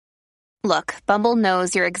Look, Bumble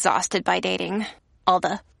knows you're exhausted by dating. All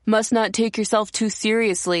the, must not take yourself too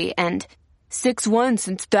seriously, and 6'1"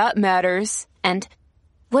 since that matters. And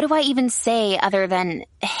what do I even say other than,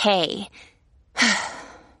 hey?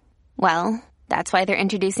 Well, that's why they're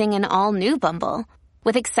introducing an all-new Bumble,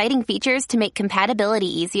 with exciting features to make compatibility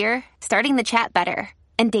easier, starting the chat better,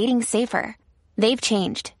 and dating safer. They've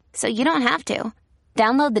changed, so you don't have to.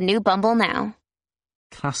 Download the new Bumble now.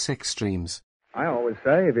 Classic Streams. I always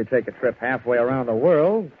say if you take a trip halfway around the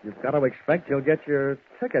world, you've got to expect you'll get your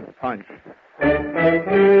ticket punched.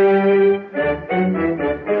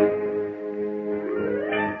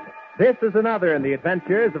 This is another in the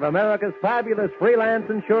adventures of America's fabulous freelance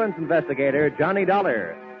insurance investigator, Johnny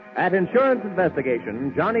Dollar. At Insurance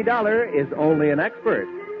Investigation, Johnny Dollar is only an expert.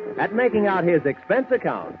 At making out his expense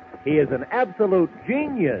account, he is an absolute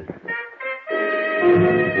genius.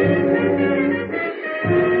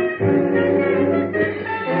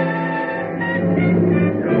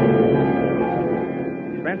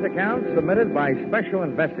 Expense account submitted by Special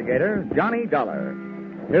Investigator Johnny Dollar.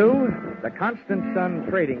 To the Constant Sun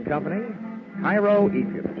Trading Company, Cairo,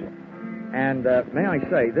 Egypt. And may I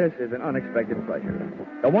say, this is an unexpected pleasure.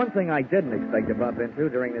 The one thing I didn't expect to bump into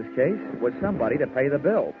during this case was somebody to pay the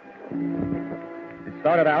bill. It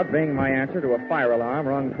started out being my answer to a fire alarm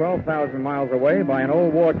rung 12,000 miles away by an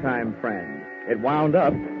old wartime friend. It wound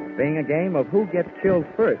up being a game of who gets killed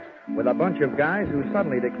first, with a bunch of guys who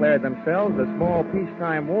suddenly declared themselves a small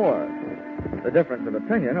peacetime war. The difference of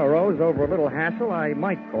opinion arose over a little hassle I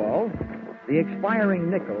might call the expiring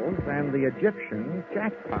nickels and the Egyptian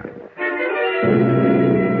jackpot.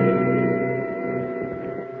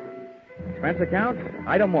 Expense account,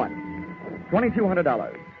 item 1,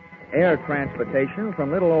 $2,200. Air transportation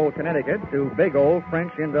from little old Connecticut to big old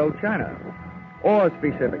French Indochina, or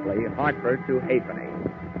specifically Hartford to Halfpenny.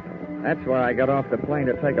 That's why I got off the plane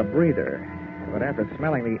to take a breather. But after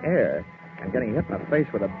smelling the air and getting hit in the face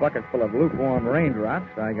with a bucket full of lukewarm raindrops,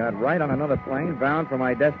 I got right on another plane bound for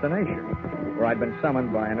my destination, where I'd been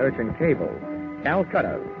summoned by an urgent cable,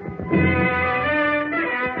 Calcutta.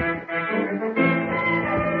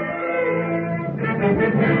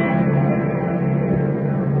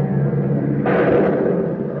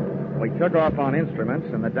 We took off on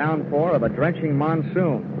instruments in the downpour of a drenching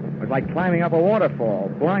monsoon. It was like climbing up a waterfall,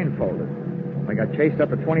 blindfolded. We got chased up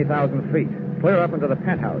to 20,000 feet, clear up into the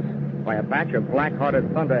penthouse, by a batch of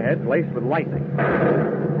black-hearted thunderheads laced with lightning.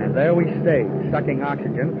 And there we stayed, sucking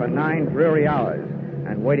oxygen for 9 dreary hours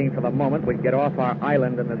and waiting for the moment we'd get off our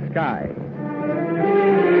island in the sky.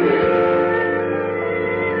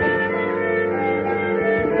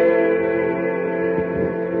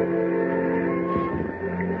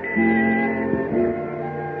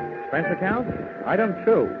 Expense account, item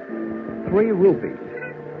 2, 3 rupees.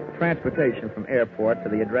 Transportation from airport to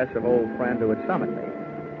the address of old friend who had summoned me.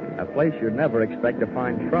 A place you'd never expect to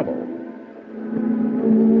find trouble.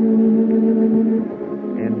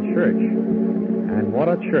 In church. And what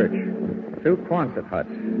a church. 2 Quonset huts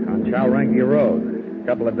on Chowrangi Road. A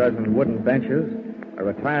couple of dozen wooden benches, a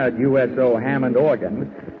retired USO Hammond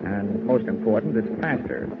organ, and, most important, its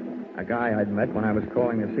pastor. A guy I'd met when I was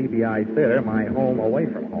calling the CBI Theater my home away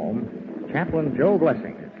from home, Chaplain Joe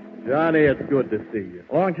Blessing. Johnny, it's good to see you.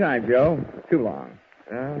 Long time, Joe. Too long.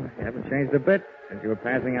 Well, you haven't changed a bit since you were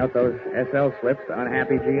passing out those SL slips to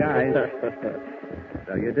unhappy GIs.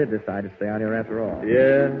 So you did decide to stay out here after all.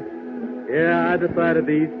 Yeah, I decided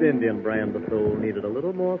the East Indian brand of soul needed a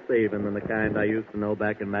little more saving than the kind I used to know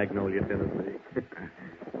back in Magnolia, Tennessee.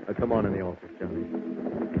 Now, come on in the office, Johnny.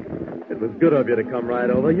 It was good of you to come right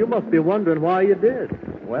over. You must be wondering why you did.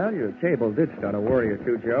 Well, your cable did start a worry or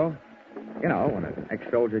two, Joe. You know, when an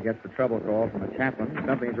ex-soldier gets the trouble call from a chaplain,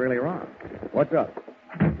 something's really wrong. What's up?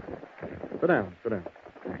 Sit down.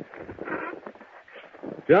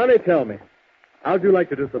 Johnny, tell me, how'd you like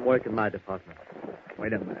to do some work in my department?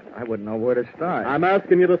 Wait a minute. I wouldn't know where to start. I'm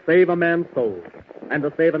asking you to save a man's soul and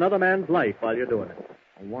to save another man's life while you're doing it.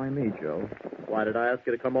 Well, why me, Joe? Why did I ask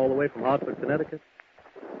you to come all the way from Hartford, Connecticut?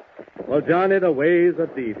 Well, Johnny, the ways are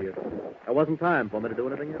devious. There wasn't time for me to do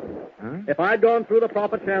anything else. Huh? If I'd gone through the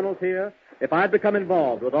proper channels here, if I'd become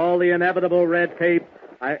involved with all the inevitable red tape,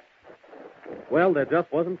 well, there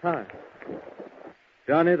just wasn't time.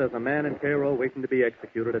 Johnny, there's a man in Cairo waiting to be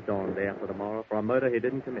executed at dawn day after tomorrow for a murder he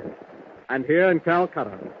didn't commit. And here in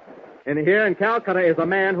Calcutta is a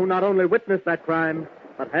man who not only witnessed that crime,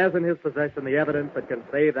 but has in his possession the evidence that can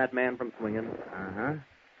save that man from swinging. Uh-huh.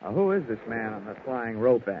 Now, who is this man on the flying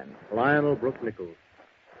rope end? Lionel Brooke Nichols.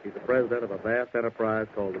 He's the president of a vast enterprise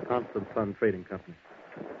called the Constant Sun Trading Company.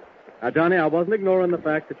 Now, Johnny, I wasn't ignoring the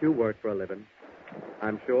fact that you work for a living.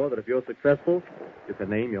 I'm sure that if you're successful, you can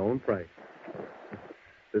name your own price.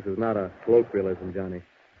 This is not a colloquialism, Johnny,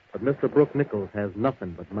 but Mr. Brooke Nichols has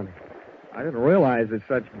nothing but money. I didn't realize that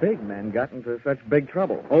such big men got into such big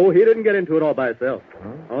trouble. Oh, he didn't get into it all by himself. Huh?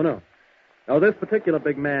 Oh, no. No, this particular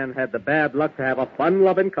big man had the bad luck to have a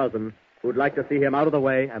fun-loving cousin who'd like to see him out of the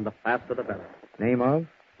way, and the faster the better. Name of?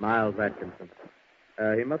 Miles Atkinson.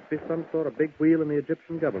 He must be some sort of big wheel in the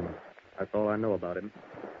Egyptian government. That's all I know about him.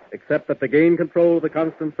 Except that to gain control of the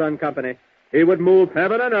Constant Sun Company, he would move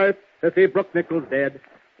heaven and earth to see Brooke Nichols dead.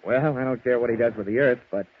 Well, I don't care what he does with the earth,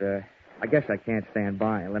 but I guess I can't stand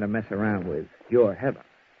by and let him mess around with your heaven.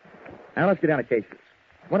 Now, let's get down to cases.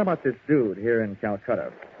 What about this dude here in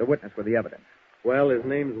Calcutta, the witness with the evidence? Well, his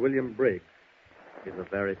name's William Briggs. He's a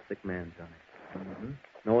very sick man, Johnny. Mm-hmm.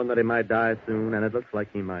 Knowing that he might die soon, and it looks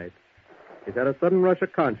like he might, he's had a sudden rush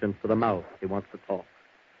of conscience to the mouth. He wants to talk.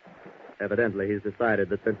 Evidently, he's decided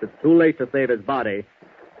that since it's too late to save his body,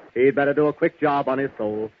 he'd better do a quick job on his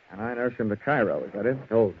soul. And I nurse him to Cairo, is that it?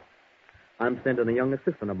 Oh, I'm sending a young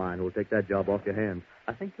assistant of mine who'll take that job off your hands.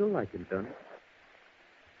 I think you'll like him, Johnny.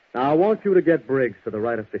 Now, I want you to get Briggs to the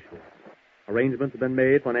right officials. Arrangements have been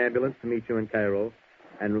made for an ambulance to meet you in Cairo,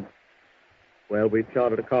 and, well, we've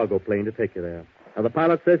chartered a cargo plane to take you there. Now, the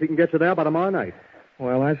pilot says he can get you there by tomorrow night.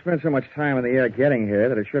 Well, I spent so much time in the air getting here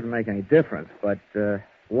that it shouldn't make any difference, but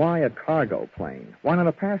why a cargo plane? Why not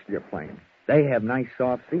a passenger plane? They have nice,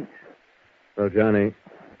 soft seats. So, Johnny,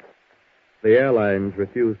 the airlines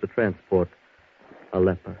refuse to transport a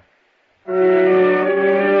leper.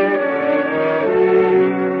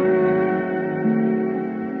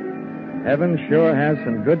 Heaven sure has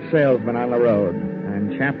some good salesmen on the road,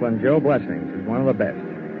 and Chaplain Joe Blessings is one of the best.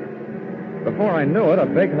 Before I knew it, a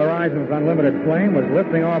big Horizons Unlimited plane was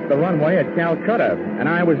lifting off the runway at Calcutta, and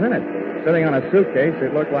I was in it. Sitting on a suitcase,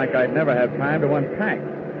 it looked like I'd never have time to unpack.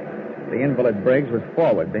 The invalid Briggs was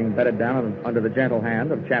forward, being bedded down under the gentle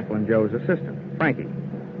hand of Chaplain Joe's assistant, Frankie.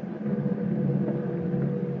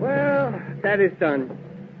 Well, that is done.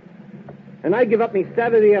 And I give up me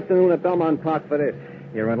Saturday afternoon at Belmont Park for this.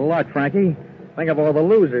 You're in luck, Frankie. Think of all the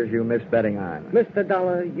losers you missed betting on. Mr.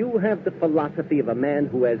 Dollar, you have the philosophy of a man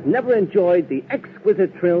who has never enjoyed the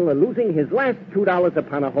exquisite thrill of losing his last $2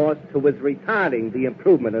 upon a horse who was retarding the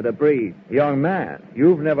improvement of the breed. Young man,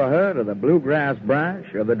 you've never heard of the Bluegrass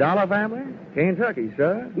branch of the Dollar family? Kentucky,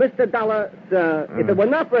 sir. Mr. Dollar, sir, if it were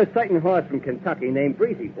not for a certain horse from Kentucky named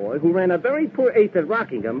Breezy Boy who ran a very poor eighth at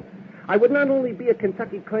Rockingham, I would not only be a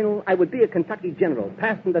Kentucky colonel, I would be a Kentucky general,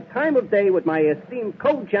 passing the time of day with my esteemed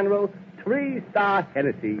co-general, 3-star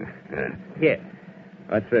Hennessy. Here.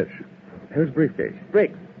 What's this? Whose briefcase?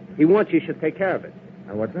 Briggs, he wants you should take care of it.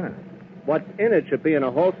 Now, what's in it? What's in it should be in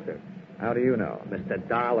a holster. How do you know? Mr.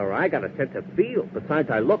 Dollar, I got a sense of feel.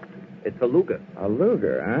 Besides, I looked. It's a Luger. A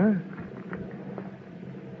Luger, huh?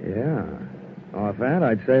 Yeah. Off that,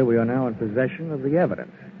 I'd say we are now in possession of the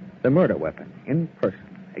evidence. The murder weapon, in person.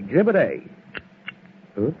 Exhibit A.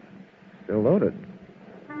 Oops. Still loaded.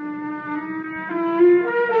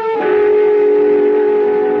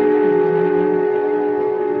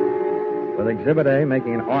 With Exhibit A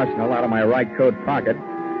making an arsenal out of my right coat pocket,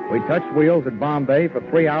 we touched wheels at Bombay for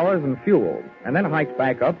 3 hours and fueled, and then hiked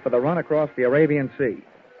back up for the run across the Arabian Sea.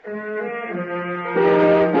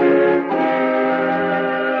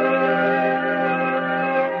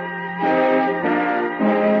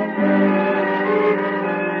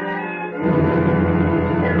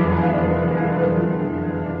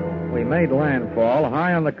 We made landfall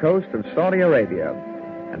high on the coast of Saudi Arabia,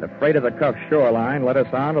 and the freight of the Cuff shoreline led us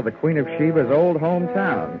on to the Queen of Sheba's old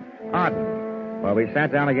hometown, Aden, where we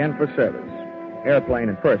sat down again for service, airplane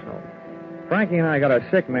and personal. Frankie and I got our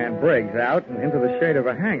sick man Briggs out and into the shade of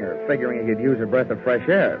a hangar, figuring he could use a breath of fresh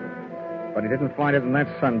air. But he didn't find it in that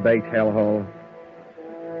sun-baked hellhole.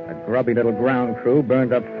 A grubby little ground crew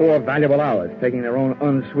burned up 4 valuable hours, taking their own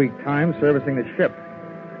unsweet time servicing the ship.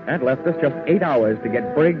 That left us just 8 hours to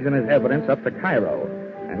get Briggs and his evidence up to Cairo,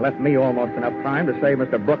 and left me almost enough time to save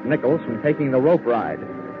Mr. Brooke Nichols from taking the rope ride.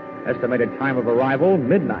 Estimated time of arrival,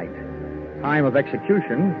 midnight. Time of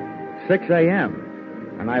execution, 6 a.m.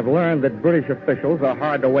 And I've learned that British officials are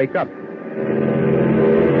hard to wake up. The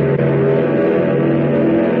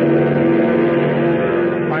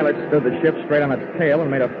pilot stood the ship straight on its tail and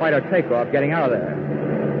made a fighter takeoff getting out of there.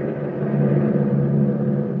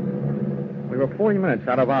 We were 40 minutes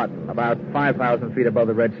out of Aden, about 5,000 feet above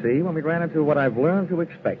the Red Sea, when we ran into what I've learned to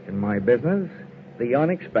expect in my business, the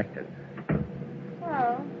unexpected.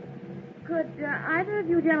 Well, could either of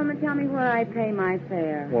you gentlemen tell me where I pay my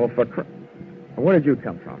fare? Well, where did you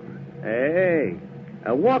come from? Hey,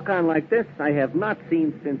 A walk-on like this I have not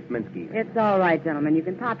seen since Minsky's. It's all right, gentlemen. You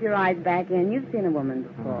can pop your eyes back in. You've seen a woman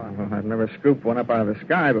before. Well, I've never scooped one up out of the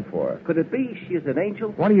sky before. Could it be she's an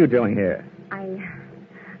angel? What are you doing here?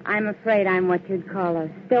 I'm afraid I'm what you'd call a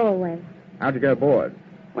stowaway. How'd you get aboard?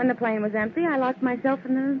 When the plane was empty, I locked myself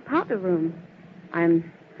in the powder room.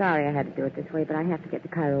 I'm sorry I had to do it this way, but I have to get to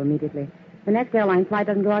Cairo immediately. The next airline flight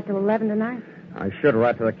doesn't go out till 11 tonight. I should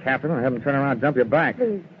write to the captain and have him turn around and dump you back.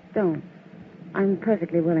 Please, don't. I'm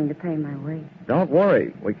perfectly willing to pay my way. Don't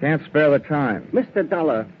worry. We can't spare the time. Mr.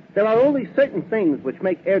 Dollar, there are only certain things which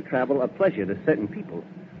make air travel a pleasure to certain people.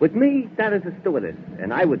 With me, that is a stewardess,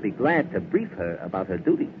 and I would be glad to brief her about her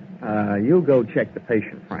duties. You go check the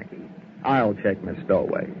patient, Frankie. I'll check Miss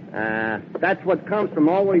Stowaway. That's what comes from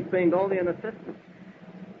always being only an assistant.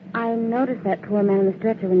 I noticed that poor man on the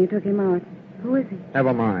stretcher when you took him out. Who is he?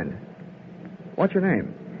 Never mind. What's your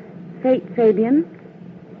name? Fate Fabian.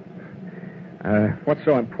 What's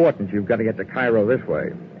so important you've got to get to Cairo this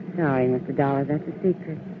way? Sorry, Mr. Dollar, that's a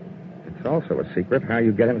secret. It's also a secret how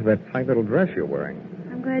you get into that tight little dress you're wearing.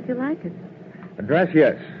 I'm glad you like it. A dress,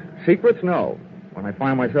 yes. Secrets, no. When I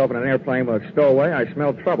find myself in an airplane with a stowaway, I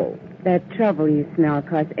smell trouble. That trouble you smell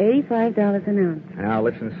costs $85 an ounce. Now,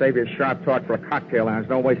 listen, save your sharp talk for a cocktail lounge.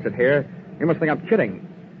 Don't waste it here. You must think I'm kidding.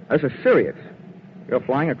 This is serious. You're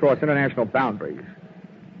flying across international boundaries.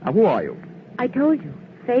 Now, who are you? I told you.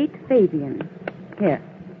 Fate Fabian.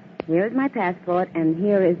 Here's my passport, and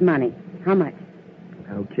here is money. How much?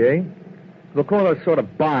 Okay. We'll call it a sort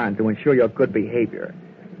of bond to ensure your good behavior.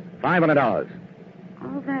 $500.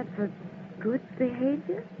 All that for good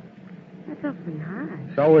behavior? That's awfully high.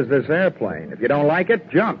 So is this airplane. If you don't like it,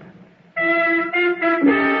 jump.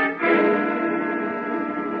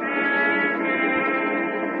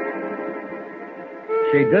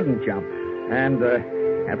 She didn't jump. And,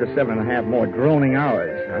 after 7.5 more droning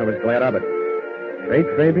hours, I was glad of it. Fate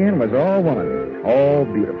Fabian was all woman, all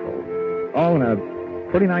beautiful. All in a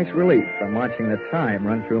pretty nice relief from watching the time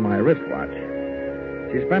run through my wristwatch.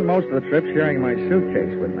 She spent most of the trip sharing my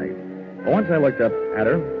suitcase with me. But once I looked up at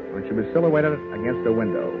her, when she was silhouetted against a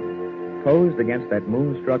window, posed against that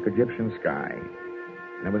moonstruck Egyptian sky.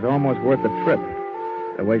 And it was almost worth the trip,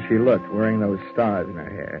 the way she looked, wearing those stars in her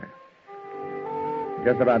hair.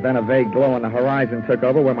 Just about then, a vague glow on the horizon took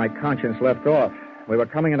over where my conscience left off. We were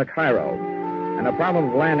coming into Cairo, and the problem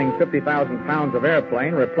of landing 50,000 pounds of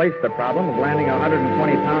airplane replaced the problem of landing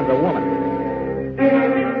 120 pounds of woman.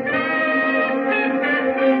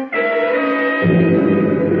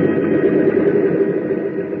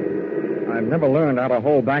 I've never learned how to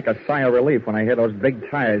hold back a sigh of relief when I hear those big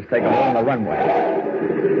tires take off on the runway.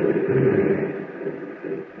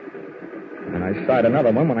 And I sighed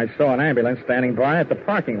another one when I saw an ambulance standing by at the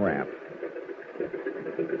parking ramp.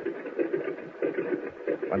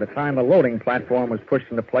 By the time the loading platform was pushed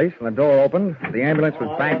into place and the door opened, the ambulance was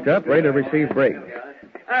backed up, ready to receive Briggs.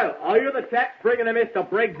 Oh, are you the chap bringing a Mr.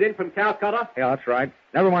 Briggs in from Calcutta? Yeah, that's right.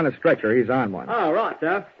 Never mind the stretcher. He's on one. Oh, right,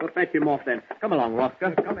 sir. We'll fetch him off then. Come along,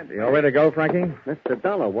 Roscoe. Come in. You all ready to go, Frankie? Mr.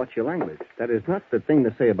 Dollar, watch your language. That is not the thing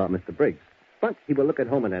to say about Mr. Briggs. But he will look at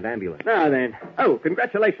home in that ambulance. Now then. Oh,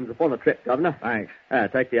 congratulations upon the trip, Governor. Thanks.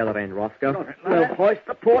 Take the other end, Roscoe. We'll hoist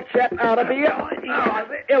the poor chap out of here. Oh,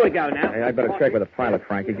 here we go now. Hey, I'd better check with the pilot,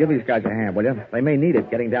 Frankie. Give these guys a hand, will you? They may need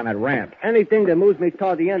it getting down that ramp. Anything that moves me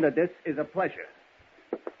toward the end of this is a pleasure.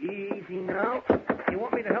 Easy now. You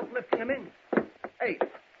want me to help lifting him in? Hey,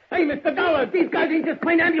 Mr. Dollar, these guys ain't just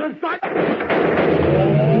plain ambulance drivers.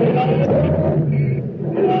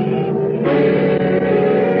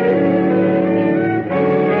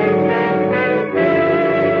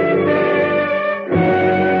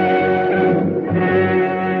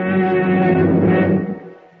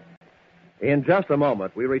 In just a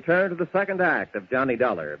moment, we return to the second act of Johnny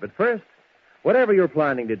Dollar. But first, whatever you're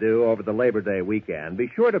planning to do over the Labor Day weekend,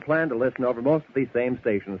 be sure to plan to listen over most of these same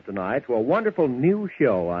stations tonight to a wonderful new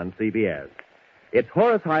show on CBS. It's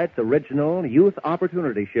Horace Height's original Youth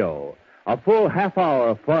Opportunity Show, a full half hour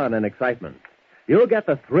of fun and excitement. You'll get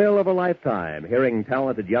the thrill of a lifetime hearing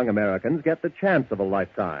talented young Americans get the chance of a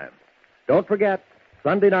lifetime. Don't forget,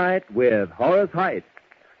 Sunday night with Horace Height,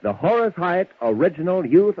 the Horace Height Original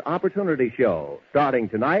Youth Opportunity Show, starting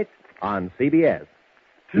tonight on CBS.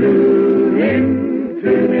 Tune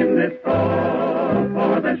in this fall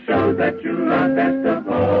for the shows that you love best of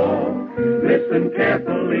all. Listen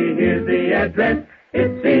carefully, here's the address.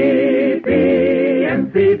 It's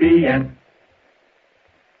CBS.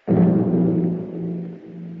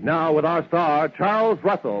 Now, with our star, Charles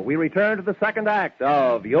Russell, we return to the second act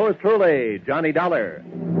of yours truly, Johnny Dollar.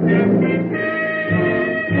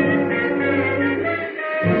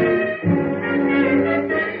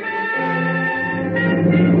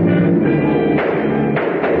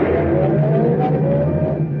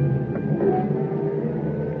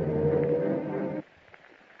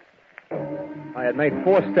 I had made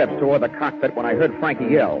 4 steps toward the cockpit when I heard Frankie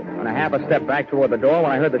yell, and a half a step back toward the door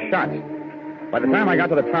when I heard the shots. By the time I got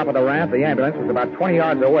to the top of the ramp, the ambulance was about 20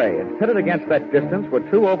 yards away, and pitted against that distance were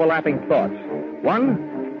 2 overlapping thoughts.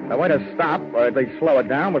 1, the way to stop, or at least slow it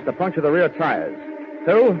down, was to puncture the rear tires.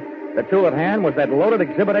 2, the tool at hand was that loaded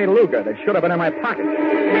Exhibit A Luger that should have been in my pocket.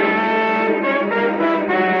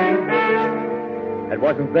 It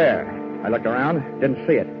wasn't there. I looked around, didn't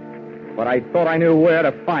see it. But I thought I knew where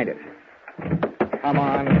to find it. Come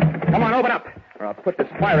on, open up, or I'll put this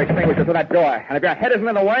fire extinguisher to that door. And if your head isn't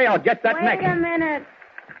in the way, I'll get that neck. Wait a minute.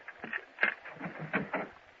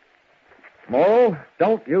 Mole,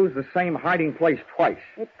 don't use the same hiding place twice.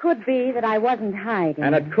 It could be that I wasn't hiding.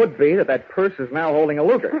 And it could be that purse is now holding a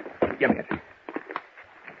Luger. Give me it.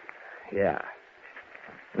 Yeah.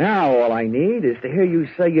 Now all I need is to hear you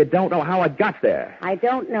say you don't know how it got there. I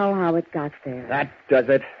don't know how it got there. That does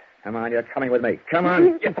it. Come on, you're coming with me. Come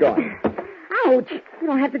on, get going. Ouch! You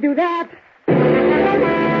don't have to do that.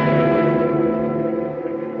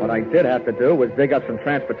 What I did have to do was dig up some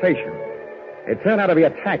transportation. It turned out to be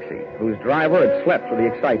a taxi whose driver had slept through the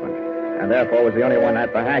excitement, and therefore was the only one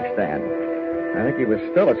at the hack stand. I think he was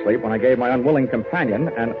still asleep when I gave my unwilling companion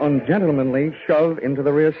an ungentlemanly shove into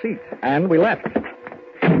the rear seat, and we left.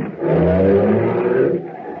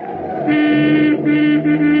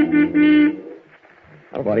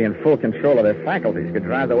 Nobody in full control of their faculties could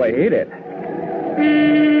drive the way he did.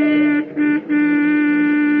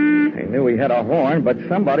 He knew he had a horn, but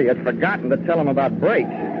somebody had forgotten to tell him about brakes.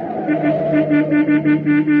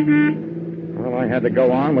 All I had to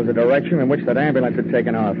go on was the direction in which that ambulance had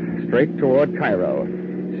taken off, straight toward Cairo.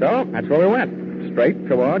 So that's where we went, straight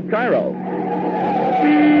toward Cairo.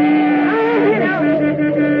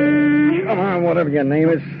 Come on, whatever your name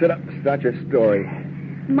is, sit up and start your story.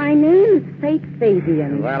 My name is Faith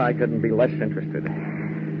Fabian. That I couldn't be less interested.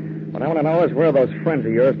 What I want to know is where those friends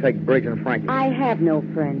of yours take Briggs and Frankie. I have no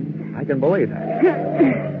friends. I can believe that.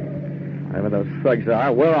 Whatever those thugs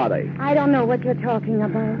are, where are they? I don't know what you're talking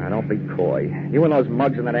about. Now, don't be coy. You and those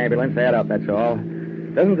mugs in that ambulance add up, that's all.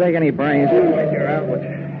 Doesn't take any brains to figure out what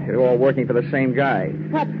you're all working for the same guy.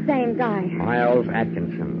 What same guy? Miles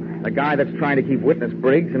Atkinson. The guy that's trying to keep witness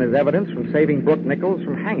Briggs and his evidence from saving Brooke Nichols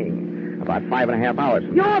from hanging about 5.5 hours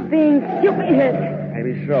from You're being stupid.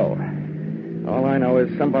 Maybe so. All I know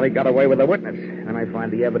is somebody got away with a witness, and I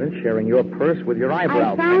find the evidence sharing your purse with your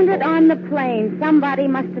eyebrow I found pencil. it on the plane. Somebody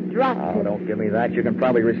must have dropped Oh, it. don't give me that. You can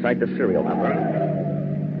probably recite the serial number.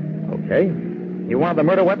 Okay. You want the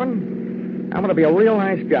murder weapon? I'm going to be a real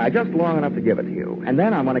nice guy, just long enough to give it to you. And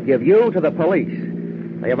then I'm going to give you to the police.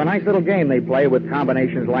 They have a nice little game they play with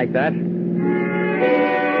combinations like that.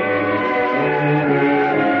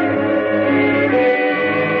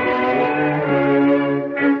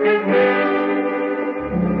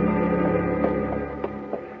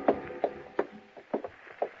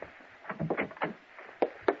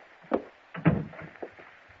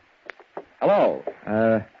 Hello.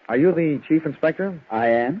 Are you the chief inspector? I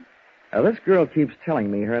am. This girl keeps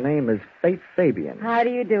telling me her name is Faith Fabian. How do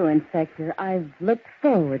you do, Inspector? I've looked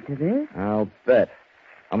forward to this. I'll bet.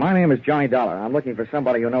 My name is Johnny Dollar. I'm looking for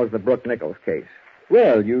somebody who knows the Brooke Nichols case.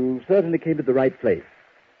 Well, you certainly came to the right place.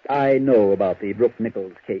 I know about the Brooke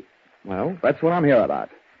Nichols case. Well, that's what I'm here about.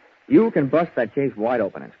 You can bust that case wide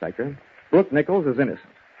open, Inspector. Brooke Nichols is innocent.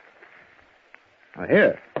 Now,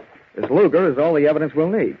 here. This Luger is all the evidence we'll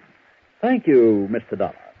need. Thank you, Mr.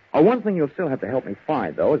 Dollar. One thing you'll still have to help me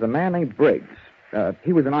find, though, is a man named Briggs.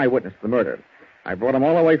 He was an eyewitness to the murder. I brought him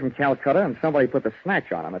all the way from Calcutta, and somebody put the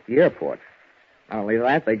snatch on him at the airport. Not only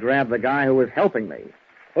that, they grabbed the guy who was helping me.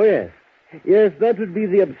 Oh, yes. Yes, that would be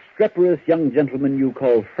the obstreperous young gentleman you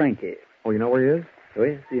call Frankie. Oh, you know where he is? Oh,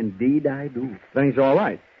 yes, indeed I do. Then he's all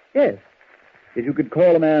right. Yes. If you could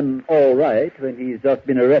call a man all right when he's just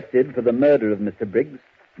been arrested for the murder of Mr. Briggs.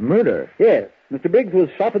 Murder? Yes. Mr. Briggs was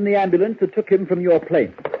shot in the ambulance that took him from your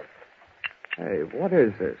plane. Hey, what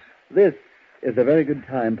is this? This is a very good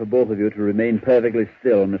time for both of you to remain perfectly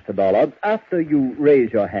still, Mr. Dollard. After you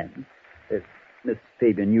raise your hand, Miss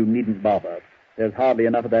Fabian, you needn't bother. There's hardly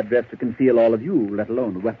enough of that dress to conceal all of you, let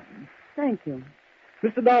alone a weapon. Thank you.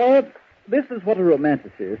 Mr. Dollard, this is what a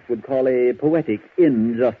romanticist would call a poetic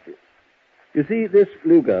injustice. You see, this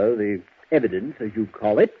Luger, the evidence, as you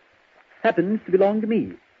call it, happens to belong to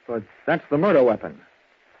me. But that's the murder weapon.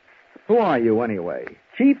 Who are you, anyway?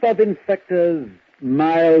 Chief of Inspectors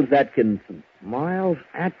Miles Atkinson. Miles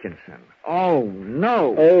Atkinson? Oh,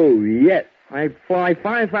 no. Oh, yes. I fly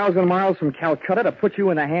 5,000 miles from Calcutta to put you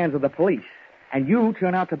in the hands of the police. And you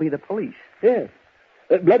turn out to be the police. Yes.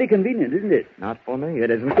 Bloody convenient, isn't it? Not for me,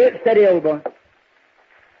 it isn't. Steady, old boy.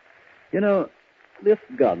 You know, This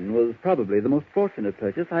gun was probably the most fortunate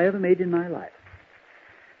purchase I ever made in my life.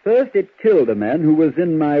 First, it killed a man who was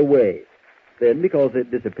in my way. Then, because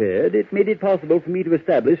it disappeared, it made it possible for me to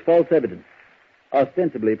establish false evidence,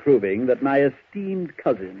 ostensibly proving that my esteemed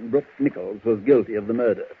cousin, Brooks Nichols, was guilty of the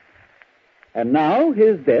murder. And now,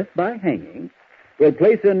 his death by hanging will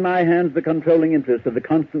place in my hands the controlling interest of the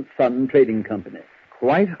Constant Sun Trading Company.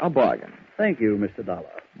 Quite a bargain. Thank you, Mr. Dollar.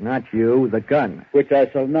 Not you, the gun. Which I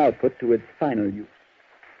shall now put to its final use.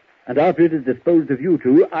 And after it is disposed of you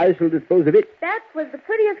two, I shall dispose of it. That was the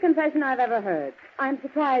prettiest confession I've ever heard. I'm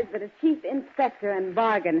surprised that a chief inspector and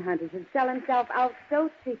bargain hunter should sell himself out so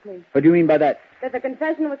cheaply. What do you mean by that? That the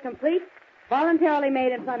confession was complete, voluntarily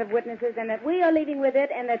made in front of witnesses, and that we are leaving with it,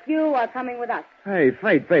 and that you are coming with us. Hey,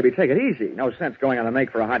 Fate, baby, take it easy. No sense going on the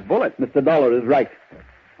make for a hot bullet. Mr. Dollar is right.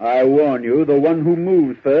 I warn you, the one who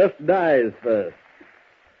moves first dies first.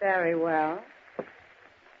 Very well.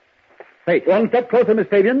 Fate, one step closer, Miss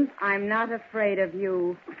Fabian. I'm not afraid of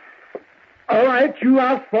you. All right, you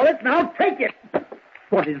asked for it. Now take it.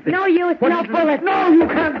 What is this? No use, no bullet. No, you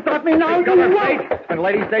can't stop me now. You won't. It's been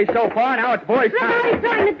ladies' day so far, now it's boys' Look how time. he's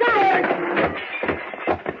trying to die.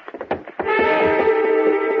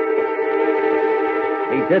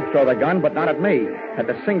 He did throw the gun, but not at me. At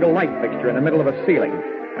the single light fixture in the middle of a ceiling.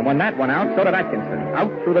 And when that went out, so did Atkinson.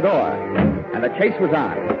 Out through the door. And the chase was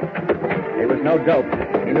on. He was no dope.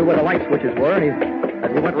 He knew where the light switches were, and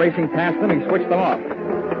as we went racing past them, he switched them off.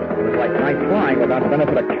 It was like night flying without the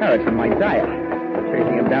benefit of carrots in my diet.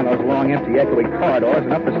 Chasing him down those long, empty, echoey corridors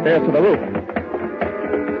and up the stairs to the roof.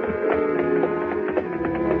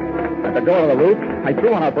 At the door of the roof, I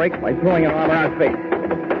threw on a brake by throwing an arm around Fate.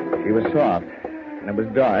 She was soft, and it was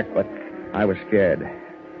dark, but I was scared.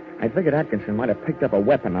 I figured Atkinson might have picked up a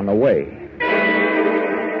weapon on the way.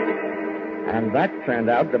 And that turned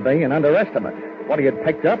out to be an underestimate. What he had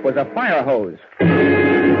picked up was a fire hose.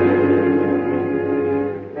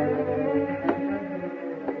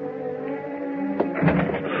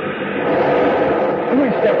 When we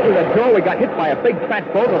stepped through the door, we got hit by a big fat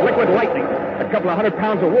bolt of liquid lightning. A couple of 100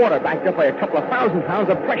 pounds of water backed up by a couple of 1,000 pounds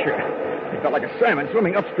of pressure. It felt like a salmon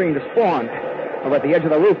swimming upstream to spawn. Over at the edge of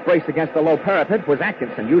the roof, braced against the low parapet, was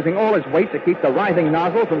Atkinson, using all his weight to keep the writhing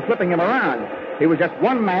nozzle from flipping him around. He was just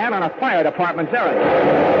one man on a fire department's errand.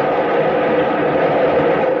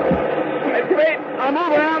 Wait, I'll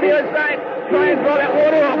move around the other side. Try and throw that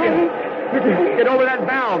water off you. Get over that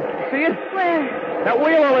valve. See it? Where? That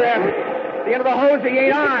wheel over there. The end of the hose he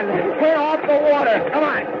ain't on. Turn off the water. Come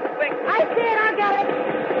on. I see it. I got it.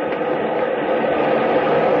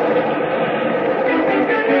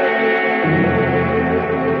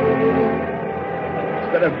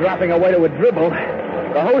 Instead of dropping away to a dribble,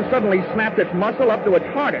 the hose suddenly snapped its muscle up to its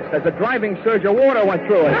hardest as a driving surge of water went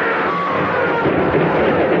through it.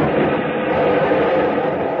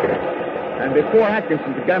 And before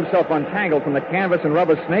Atkinson could get himself untangled from the canvas and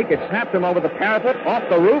rubber snake, it snapped him over the parapet, off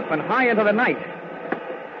the roof, and high into the night.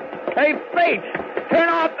 Hey, Fate! Turn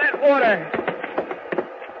off that water!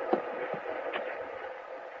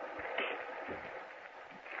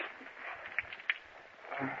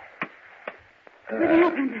 What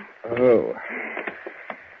happened? Oh.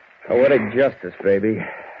 Poetic justice, baby.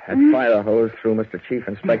 That fire hose threw Mr. Chief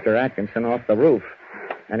Inspector Atkinson off the roof.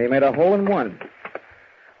 And he made a hole in one.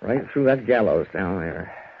 Right through that gallows down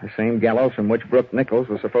there. The same gallows from which Brooke Nichols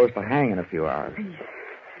was supposed to hang in a few hours.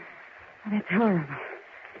 Oh, that's horrible.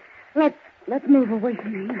 Let's move away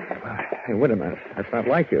from here. Hey, wait a minute. That's not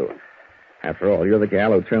like you. After all, you're the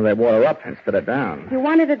gal who turned that water up instead of down. If you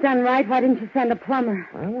wanted it done right, why didn't you send a plumber?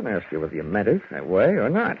 I won't ask you whether you meant it that way or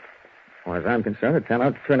not. As far as I'm concerned, it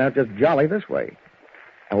turned out just jolly this way.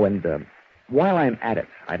 Oh, and while I'm at it,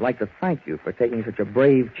 I'd like to thank you for taking such a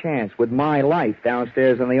brave chance with my life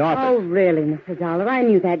downstairs in the office. Oh, really, Mr. Dollar? I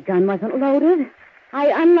knew that gun wasn't loaded. I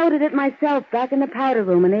unloaded it myself back in the powder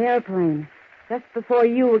room in the airplane. Just before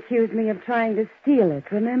you accused me of trying to steal it,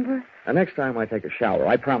 remember? The next time I take a shower,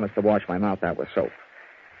 I promise to wash my mouth out with soap.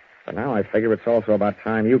 But now I figure it's also about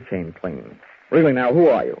time you came clean. Really, now, who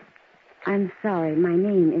are you? I'm sorry. My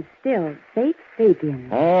name is still Fate Fabian.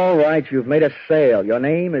 All right, you've made a sale. Your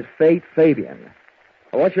name is Fate Fabian.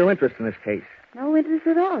 Well, what's your interest in this case? No interest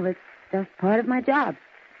at all. It's just part of my job.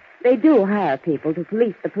 They do hire people to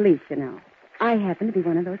police the police, you know. I happen to be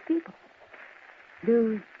one of those people.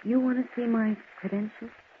 Do you want to see my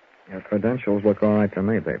credentials? Your credentials look all right to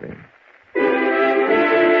me, baby.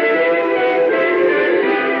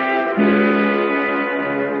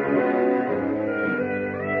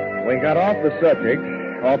 We got off the subject,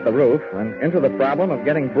 off the roof, and into the problem of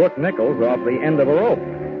getting Brooke Nichols off the end of a rope.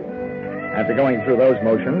 After going through those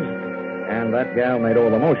motions, and that gal made all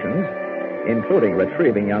the motions, including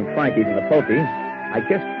retrieving young Frankie from the pokey, I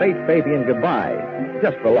kissed Faith Fabian goodbye,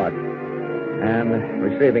 just for luck. And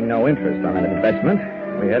receiving no interest on that investment,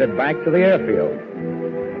 we headed back to the airfield.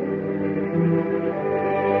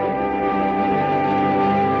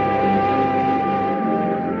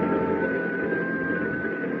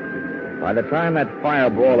 By the time that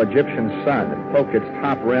fireball Egyptian sun had poked its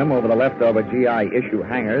top rim over the leftover GI issue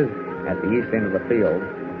hangars at the east end of the field,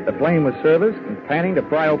 the plane was serviced and panning to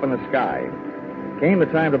pry open the sky. Came the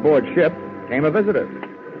time to board ship, came a visitor.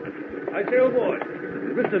 I say, old boy,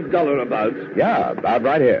 is Mr. Dollar about? Yeah, about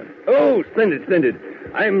right here. Oh, splendid, splendid.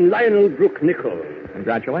 I'm Lionel Brooke Nichol.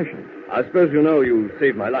 Congratulations. I suppose you know you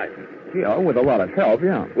saved my life. Yeah, with a lot of help,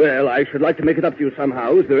 yeah. Well, I should like to make it up to you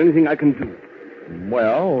somehow. Is there anything I can do?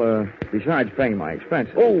 Well, besides paying my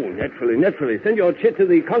expenses. Oh, naturally. Send your chit to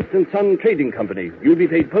the Constant Sun Trading Company. You'll be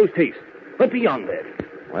paid post haste. But beyond that.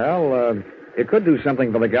 Well, it could do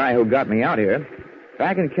something for the guy who got me out here.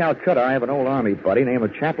 Back in Calcutta, I have an old army buddy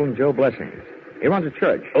named Chaplain Joe Blessings. He runs a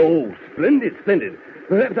church. Oh, splendid.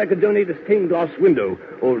 Perhaps I could donate a stained glass window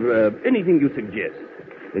or anything you suggest.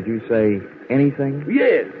 Did you say anything?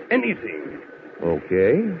 Yes, anything.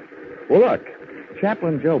 Okay. Well, look.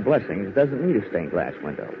 Chaplain Joe Blessings doesn't need a stained glass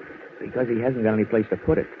window because he hasn't got any place to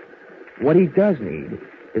put it. What he does need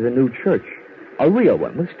is a new church. A real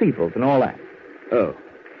one with steeples and all that. Oh.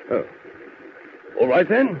 All right,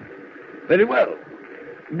 then. Very well.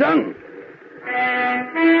 Done.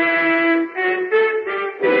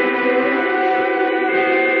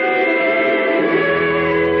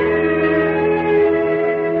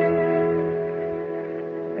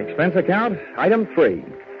 Expense account, item 3.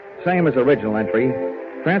 Same as original entry.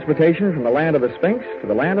 Transportation from the land of the Sphinx to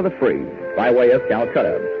the land of the free, by way of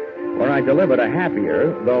Calcutta, where I delivered a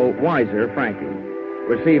happier, though wiser, Frankie.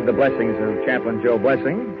 Received the blessings of Chaplain Joe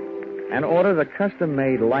Blessing, and ordered a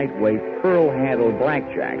custom-made lightweight pearl-handled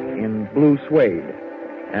blackjack in blue suede,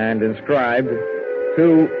 and inscribed,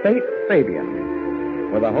 "To Faith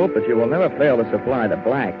Fabian, with the hope that you will never fail to supply the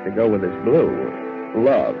black to go with this blue.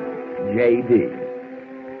 Love, J.D."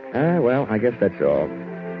 Well, I guess that's all.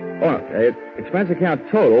 Oh, expense account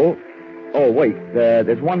total. Oh, wait,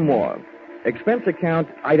 there's one more. Expense account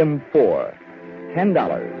item 4,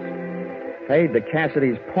 $10. Paid to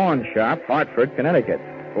Cassidy's Pawn Shop, Hartford, Connecticut,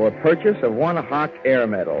 for purchase of one Hawk Air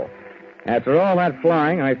Medal. After all that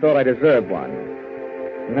flying, I thought I deserved one.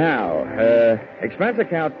 Now, expense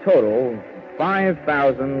account total,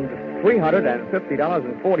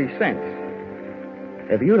 $5,350.40.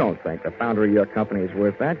 If you don't think the founder of your company is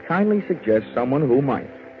worth that, kindly suggest someone who might.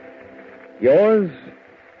 Yours,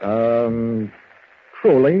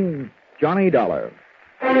 truly, Johnny Dollar.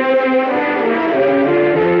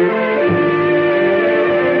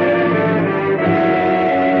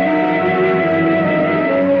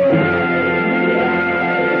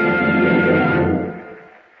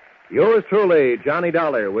 Yours truly, Johnny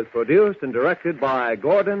Dollar, was produced and directed by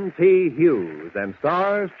Gordon T. Hughes and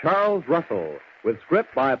stars Charles Russell, with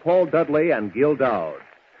script by Paul Dudley and Gil Dowd.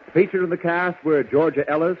 Featured in the cast were Georgia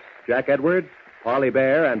Ellis, Jack Edwards, Parley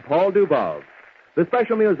Bear, and Paul Dubov. The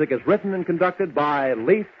special music is written and conducted by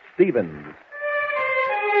Leith Stevens.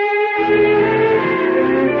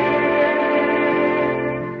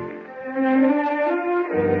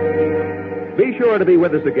 Be sure to be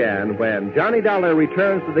with us again when Johnny Dollar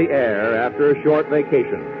returns to the air after a short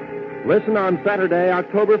vacation. Listen on Saturday,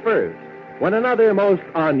 October 1st, when another most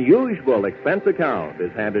unusual expense account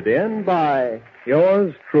is handed in by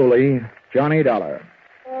Yours truly, Johnny Dollar.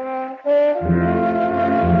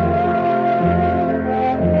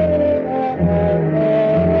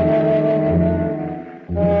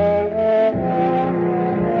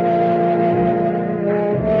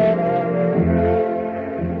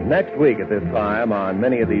 Next week at this time on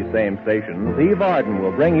many of these same stations, Eve Arden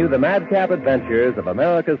will bring you the madcap adventures of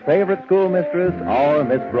America's favorite schoolmistress, our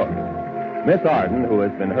Miss Brooks. Miss Arden, who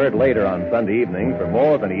has been heard later on Sunday evening for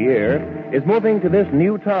more than a year, is moving to this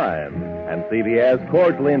new time, and CBS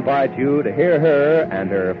cordially invites you to hear her and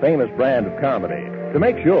her famous brand of comedy. To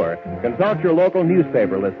make sure, consult your local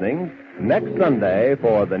newspaper listings next Sunday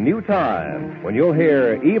for the new time, when you'll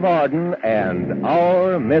hear Eve Arden and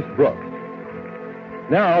our Miss Brooks.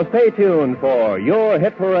 Now, stay tuned for Your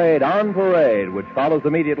Hit Parade on Parade, which follows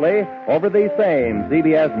immediately over these same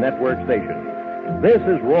CBS network stations. This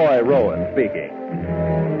is Roy Rowan speaking.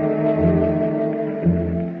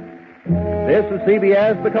 This is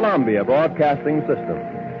CBS, the Columbia Broadcasting System.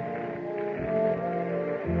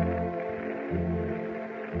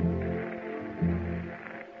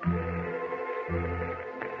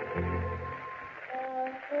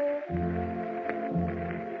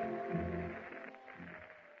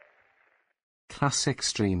 Classic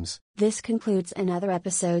Streams. This concludes another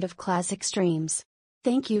episode of Classic Streams.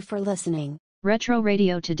 Thank you for listening. Retro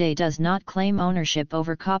Radio Today does not claim ownership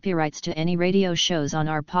over copyrights to any radio shows on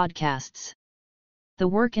our podcasts. The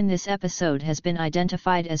work in this episode has been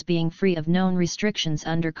identified as being free of known restrictions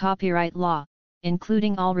under copyright law,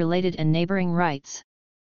 including all related and neighboring rights.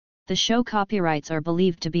 The show copyrights are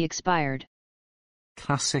believed to be expired.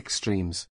 Classic Streams.